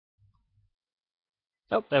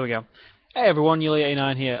Oh, there we go. Hey everyone,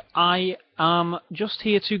 Yuli89 here. I am just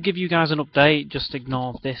here to give you guys an update. Just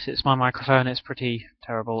ignore this, it's my microphone, it's pretty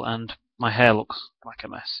terrible, and my hair looks like a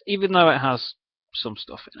mess, even though it has some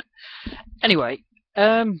stuff in it. Anyway,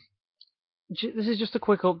 this is just a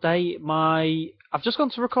quick update. I've just gone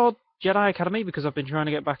to record Jedi Academy because I've been trying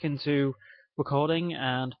to get back into recording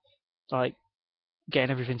and like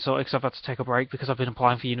getting everything sorted because I've had to take a break because I've been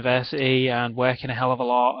applying for university and working a hell of a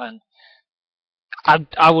lot, and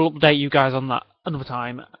I will update you guys on that another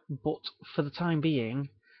time, but for the time being,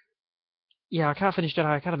 yeah, I can't finish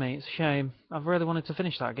Jedi Academy. It's a shame. I've really wanted to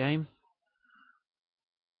finish that game.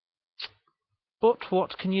 But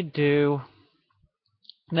what can you do?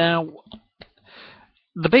 Now,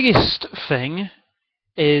 the biggest thing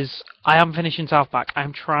is I am finishing Southpack.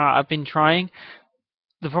 I've been trying.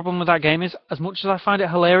 The problem with that game is, as much as I find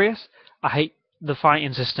it hilarious, I hate the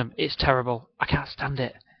fighting system. It's terrible. I can't stand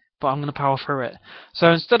it. But I'm going to power through it.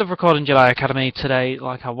 So instead of recording Jedi Academy today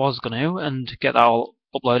like I was going to and get that all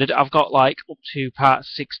uploaded, I've got like up to part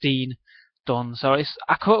 16 done. So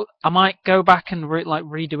I might go back and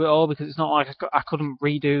redo it all because it's not like I couldn't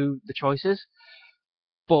redo the choices.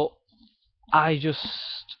 But I'm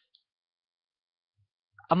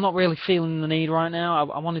not really feeling the need right now.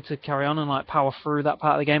 I wanted to carry on and like power through that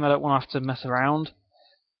part of the game. I don't want to have to mess around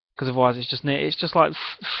because otherwise it's just like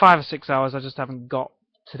 5 or 6 hours I just haven't got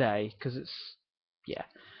today because yeah.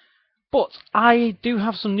 But I do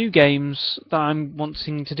have some new games that I'm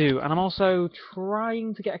wanting to do, and I'm also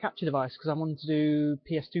trying to get a capture device because I wanted to do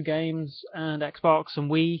PS2 games and Xbox and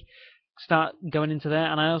Wii, start going into there,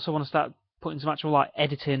 and I also want to start putting some actual like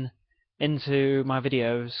editing into my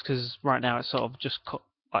videos because right now it's sort of just cut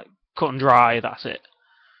and dry. That's it.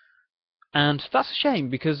 And that's a shame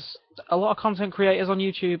because a lot of content creators on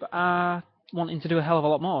YouTube are wanting to do a hell of a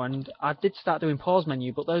lot more, and I did start doing pause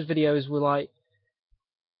menu, but those videos were like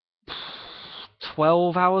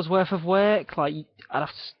 12 hours worth of work. Like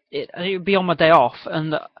it would be on my day off,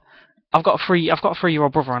 and I've got a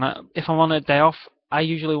 3-year-old brother, and if I'm on a day off, I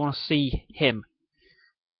usually want to see him.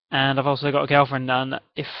 And I've also got a girlfriend, and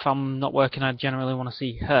if I'm not working, I generally want to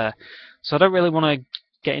see her. So I don't really want to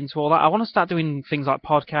get into all that. I want to start doing things like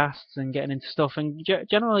podcasts and getting into stuff, and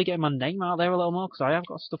generally getting my name out there a little more because I have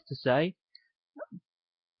got stuff to say.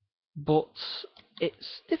 But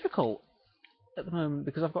it's difficult at the moment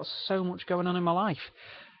because I've got so much going on in my life.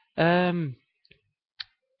 God,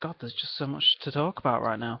 there's just so much to talk about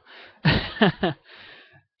right now.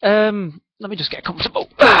 Let me just get comfortable.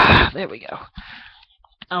 There we go.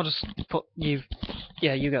 I'll just put you.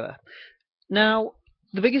 Yeah, you go there. Now,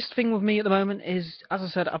 the biggest thing with me at the moment is, as I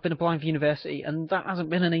said, I've been applying for university, and that hasn't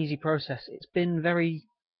been an easy process. It's been very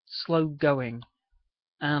slow going.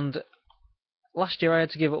 And last year I had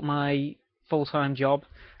to give up my full-time job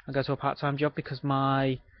and go to a part-time job because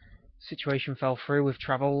my situation fell through with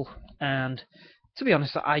travel, and to be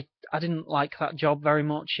honest, I didn't like that job very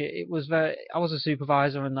much. I was a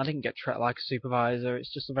supervisor and I didn't get treated like a supervisor.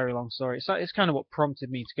 It's just a very long story. So it's kind of what prompted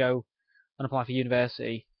me to go and apply for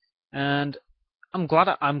university, and I'm glad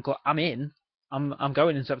I'm in. I'm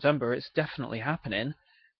going in September. It's definitely happening.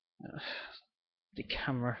 The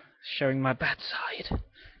camera showing my bad side.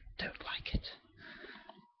 Don't like it.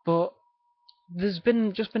 But there's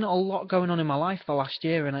been a lot going on in my life the last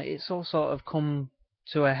year, and it's all sort of come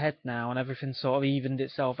to a head now, and everything sort of evened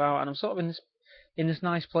itself out, and I'm sort of in this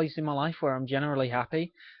nice place in my life where I'm generally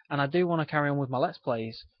happy, and I do want to carry on with my Let's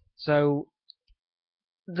Plays. So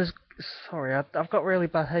sorry, I've got really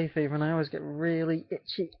bad hay fever, and I always get really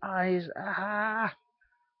itchy eyes.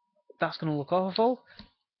 That's gonna look awful.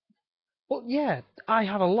 But yeah, I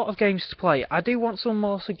have a lot of games to play. I do want some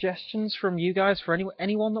more suggestions from you guys for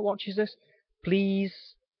anyone that watches this. Please,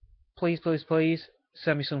 please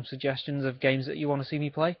send me some suggestions of games that you want to see me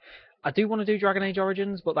play. I do want to do Dragon Age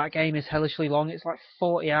Origins, but that game is hellishly long. It's like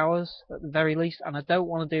 40 hours at the very least, and I don't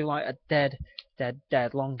want to do like a dead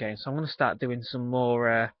long game. So I'm going to start doing some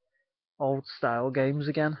more old style games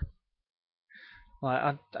again.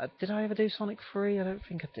 Like, did I ever do Sonic 3? I don't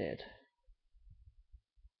think I did.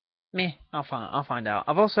 Meh, I'll find out.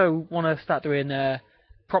 I've also want to start doing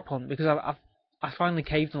Prop Hunt because I finally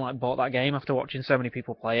caved and like bought that game after watching so many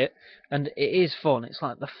people play it, and it is fun. It's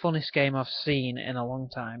like the funnest game I've seen in a long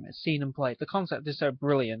time. It's seen and played. The concept is so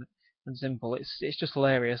brilliant and simple. It's just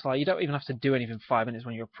hilarious. Like, you don't even have to do anything for 5 minutes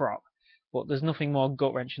when you're a prop, but there's nothing more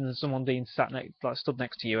gut wrenching than someone being stood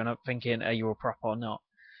next to you and thinking, are you a prop or not?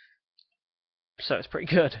 So it's pretty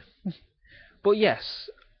good. But yes.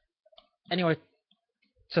 Anyway,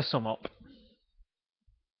 to sum up,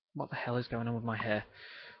 what the hell is going on with my hair?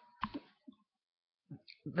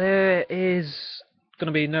 There is going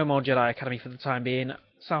to be no more Jedi Academy for the time being.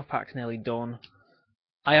 South Park's nearly done.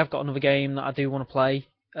 I have got another game that I do want to play.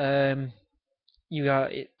 I'll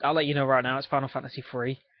let you know right now. It's Final Fantasy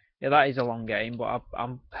 3. Yeah, that is a long game, but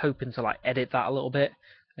I'm hoping to like edit that a little bit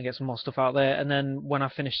and get some more stuff out there. And then when I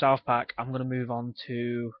finish South Park, I'm gonna move on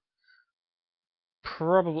to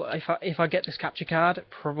probably if I get this capture card,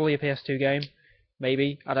 probably a PS2 game,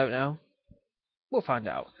 maybe. I don't know. We'll find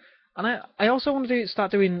out. And I also want to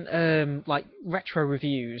start doing like retro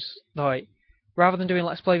reviews, like rather than doing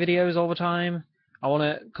let's play videos all the time. I want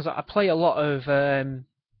to because I play a lot of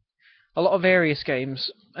various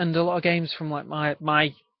games and a lot of games from like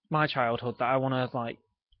my childhood that I want to like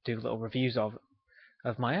do little reviews of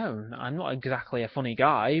my own. I'm not exactly a funny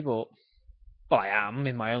guy, but well, I am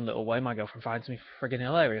in my own little way. My girlfriend finds me friggin'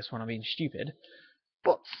 hilarious when I'm being stupid.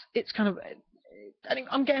 But it's kind of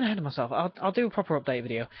I'm getting ahead of myself. I'll do a proper update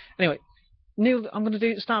video. Anyway, I'm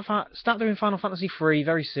gonna start doing Final Fantasy 3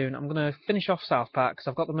 very soon. I'm gonna finish off South Park because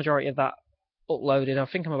I've got the majority of that uploaded. I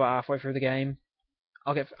think I'm about halfway through the game.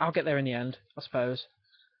 I'll get there in the end, I suppose.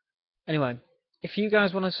 Anyway, if you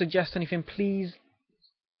guys want to suggest anything, please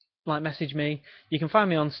like message me. You can find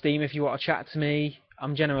me on Steam if you want to chat to me.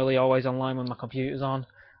 I'm generally always online when my computer's on,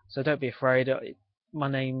 so don't be afraid. My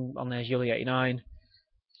name on there is Yuli89.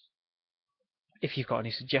 If you've got any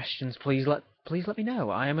suggestions, please let me know.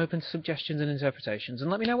 I am open to suggestions and interpretations, and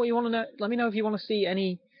let me know what you want to know. Let me know if you want to see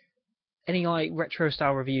any like retro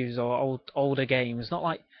style reviews or older games. Not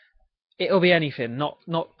like it'll be anything, not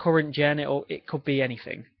current gen. It could be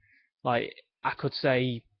anything. Like I could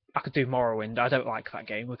do Morrowind. I don't like that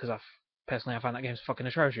game because personally I find that game's fucking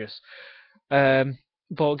atrocious.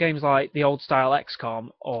 But games like the old style XCOM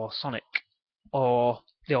or Sonic or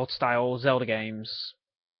the old style Zelda games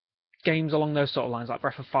along those sort of lines like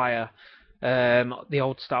Breath of Fire, the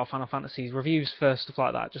old style Final Fantasies, reviews for stuff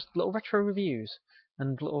like that, just little retro reviews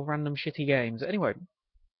and little random shitty games. Anyway,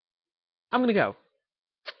 I'm gonna go.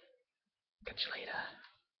 Catch you later.